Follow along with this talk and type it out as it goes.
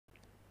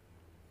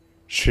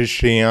श्री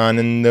श्री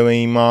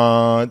आनंदमयी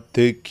मात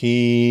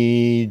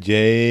की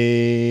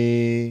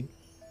जय.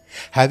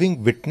 Having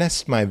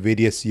witnessed my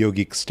various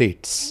yogic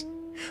states,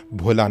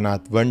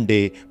 Bholanath one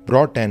day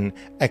brought an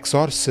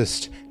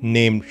exorcist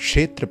named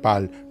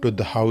Kshetrapal to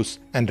the house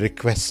and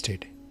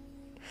requested,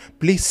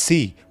 "Please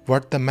see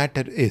what the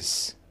matter is.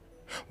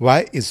 Why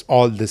is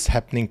all this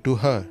happening to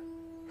her?"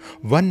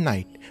 One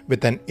night,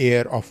 with an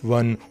air of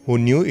one who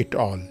knew it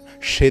all,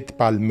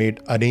 Kshetrapal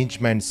made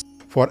arrangements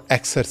for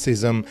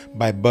exorcism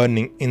by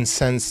burning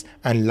incense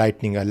and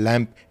lighting a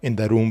lamp in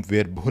the room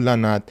where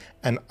Bholanath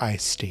and I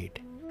stayed.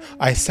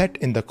 I sat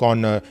in the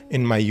corner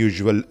in my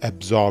usual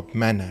absorbed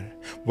manner,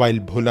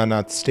 while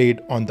Bholanath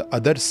stayed on the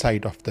other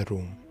side of the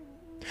room.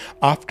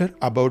 After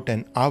about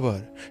an hour,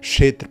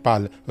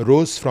 Kshetrapal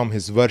rose from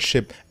his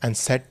worship and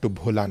said to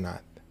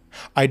Bholanath,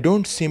 "I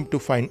don't seem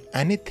to find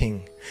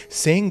anything."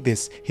 Saying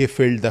this, he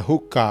filled the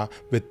hookah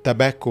with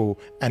tobacco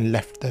and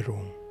left the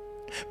room.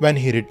 When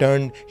he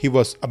returned, he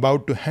was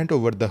about to hand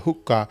over the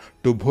hookah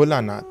to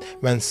Bholanath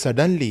when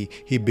suddenly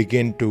he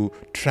began to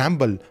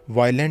tremble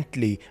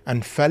violently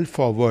and fell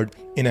forward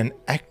in an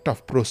act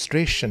of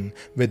prostration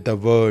with the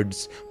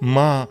words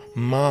 "Ma,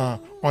 Ma"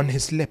 on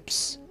his lips,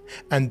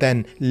 and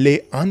then lay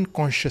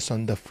unconscious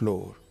on the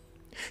floor.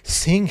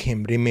 Seeing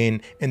him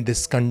remain in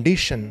this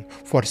condition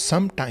for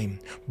some time,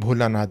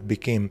 Bholanath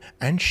became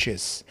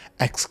anxious,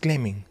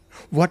 exclaiming,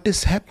 "What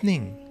is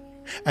happening?"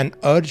 and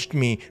urged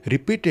me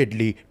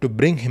repeatedly to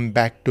bring him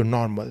back to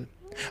normal.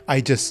 I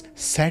just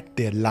sat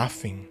there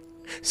laughing.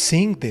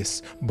 Seeing this,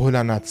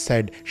 Bholanath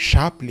said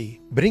sharply,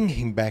 "Bring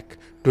him back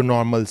to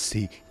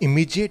normalcy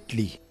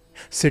immediately."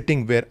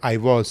 Sitting where I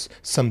was,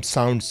 some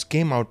sounds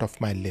came out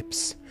of my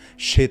lips.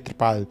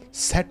 Kshetrapal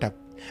sat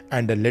up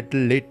and a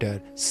little later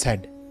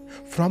said,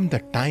 "From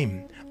the time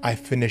I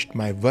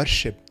finished my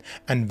worship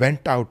and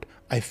went out,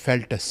 I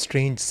felt a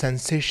strange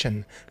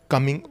sensation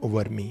coming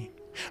over me.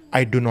 I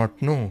do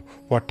not know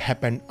what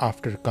happened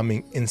after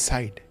coming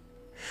inside.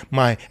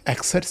 My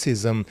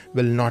exorcism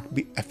will not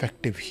be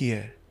effective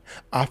here."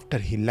 After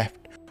he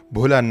left,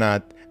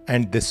 Bholanath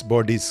and this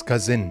body's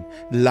cousin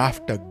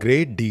laughed a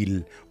great deal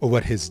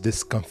over his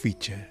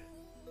discomfiture.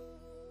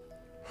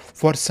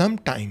 For some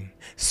time,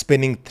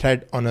 spinning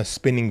thread on a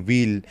spinning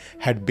wheel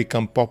had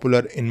become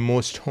popular in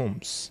most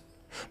homes.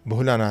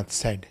 Bholanath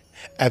said,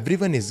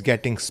 "Everyone is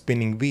getting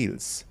spinning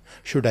wheels.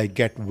 Should I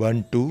get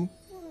one too?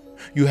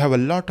 You have a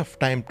lot of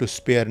time to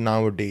spare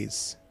nowadays."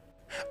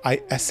 I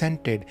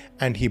assented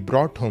and he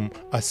brought home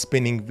a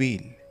spinning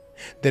wheel.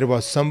 There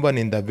was someone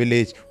in the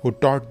village who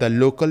taught the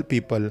local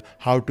people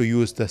how to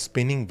use the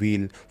spinning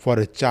wheel for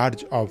a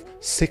charge of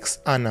 6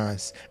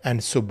 annas,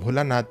 and so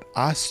Bholanath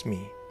asked me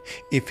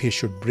if he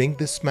should bring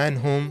this man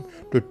home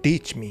to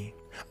teach me.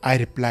 I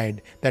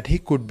replied that he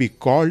could be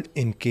called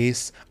in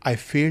case I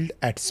failed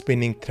at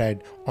spinning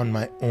thread on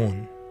my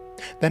own.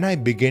 Then I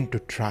began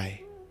to try.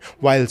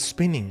 While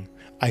spinning,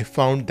 I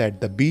found that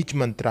the Bij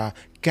mantra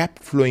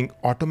kept flowing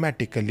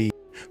automatically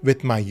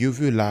with my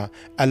uvula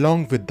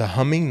along with the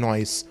humming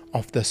noise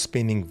of the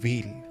spinning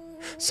wheel.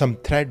 Some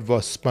thread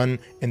was spun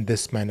in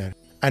this manner,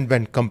 and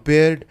when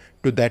compared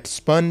to that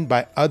spun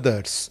by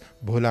others,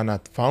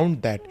 Bholanath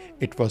found that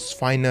it was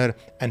finer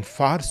and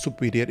far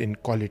superior in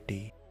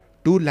quality.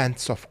 2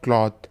 lengths of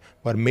cloth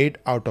were made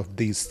out of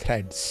these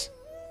threads.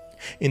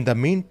 In the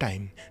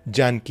meantime,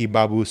 Janki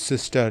Babu's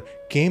sister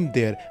came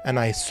there and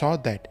I saw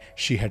that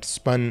she had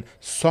spun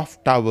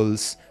soft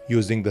towels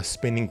using the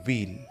spinning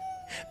wheel.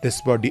 This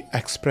body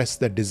expressed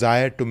the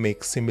desire to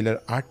make similar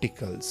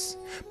articles,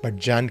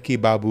 but Janki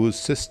Babu's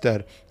sister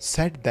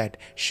said that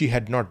she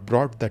had not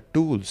brought the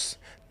tools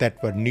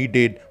that were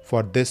needed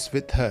for this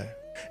with her.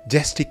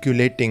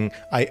 Gesticulating,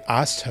 I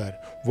asked her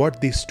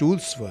what these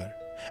tools were,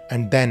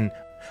 and then,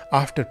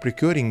 after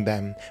procuring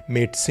them,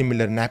 made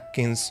similar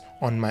napkins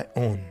on my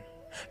own.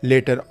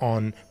 Later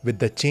on, with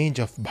the change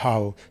of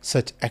bhav,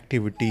 such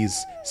activities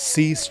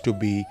ceased to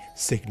be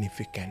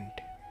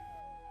significant.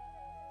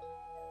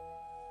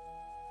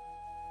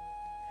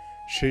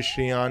 Shri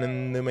Shri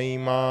आनंदमयी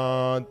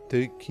मात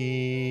की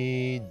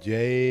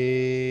जय.